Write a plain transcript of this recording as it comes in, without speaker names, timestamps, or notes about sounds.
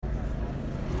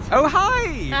Oh, hi!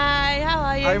 Hi, how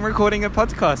are you? I'm recording a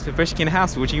podcast for Pushkin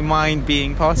House. Would you mind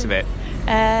being part of it?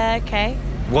 Okay.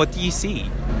 What do you see?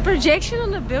 Projection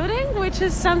on the building, which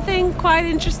is something quite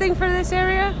interesting for this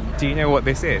area. Do you know what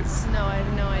this is? No, I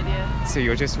have no idea. So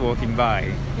you're just walking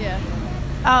by? Yeah.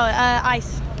 Oh,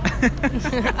 ice.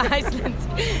 Iceland.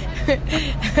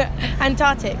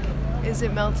 Antarctic. Is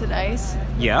it melted ice?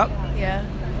 Yep. Yeah.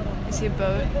 I see a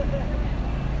boat.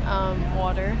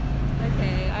 Water.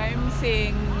 Okay, I'm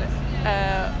seeing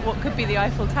what could be the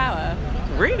Eiffel Tower.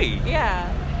 Really?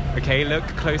 Yeah. Okay, look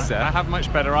closer. I have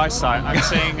much better eyesight. I'm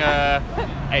seeing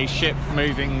a ship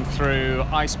moving through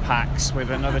ice packs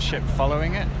with another ship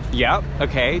following it. Yep.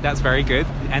 Okay, that's very good.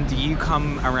 And do you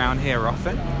come around here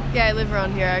often? Yeah, I live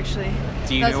around here actually.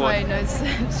 Do you That's know why what? I know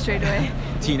it's straight away.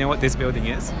 Do you know what this building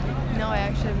is? No, I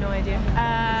actually have no idea.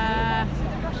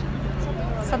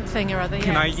 Something or other.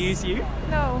 Can I use you?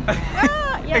 No.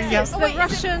 Yes. It's the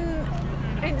Russian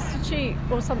Institute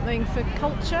or something for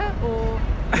culture or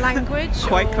language.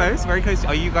 Quite or... close, very close.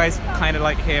 Are you guys kind of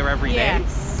like here every day?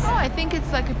 Yes. Oh, I think it's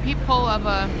like a peephole of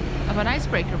an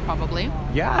icebreaker, probably.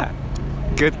 Yeah.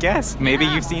 Good guess. Maybe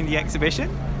Yeah. you've seen the exhibition?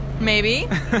 Maybe.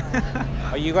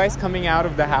 Are you guys coming out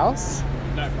of the house?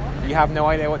 No. You have no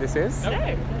idea what this is?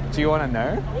 No. Do you want to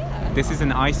know? Yeah. This is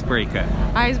an icebreaker.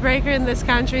 Icebreaker in this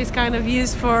country is kind of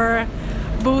used for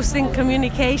boosting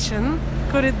communication.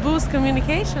 Could it boost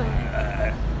communication?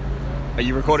 Are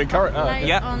you recording current? Like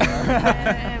yeah. on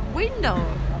the window.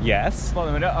 Yes. Hold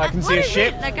on a minute. I can What see a is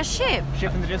ship. it? Like a ship.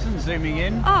 Ship in the distance, zooming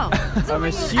in. Oh, I'm zooming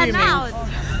in assuming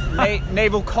and out.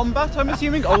 naval combat. I'm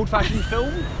assuming old-fashioned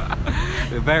film.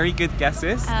 Very good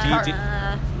guesses.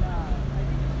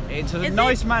 It's a Is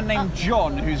nice it- man named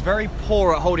John who's very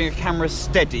poor at holding a camera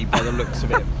steady by the looks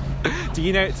of it. do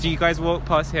you guys walk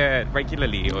past here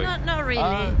regularly? Or? Not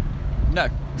really. No,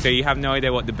 So you have no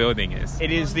idea what the building is?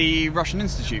 it is the Russian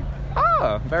Institute.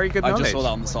 Oh, very good I knowledge. just saw that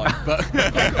on the side. But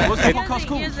what's the Use podcast it,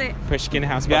 called? use it. Pushkin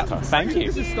House Yeah, podcast. thank you.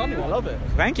 This is stunning. I love it.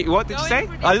 Thank you. What did you say?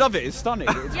 I love it. It's stunning.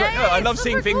 It's great. yeah, I it's love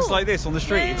seeing super things cool. like this on the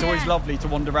street. Yeah, It's always yeah. lovely to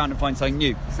wander around and find something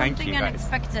new. Thank Something you guys.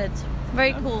 unexpected.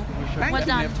 Very cool. Well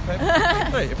done.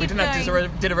 Wait, if we Keep didn't have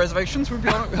going. dinner reservations, we'd be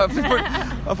on.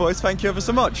 Otherwise, thank you ever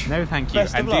so much. No, thank you.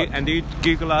 Best of luck. And do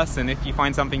Google us, and if you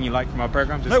find something you like from our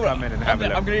program, just come in and have a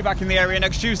look. I'm going to be back in the area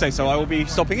next Tuesday, so I will be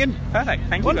stopping in. Perfect.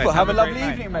 Thank you Wonderful. guys. Have a great lovely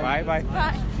night. evening, mate. Bye bye.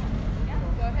 Bye.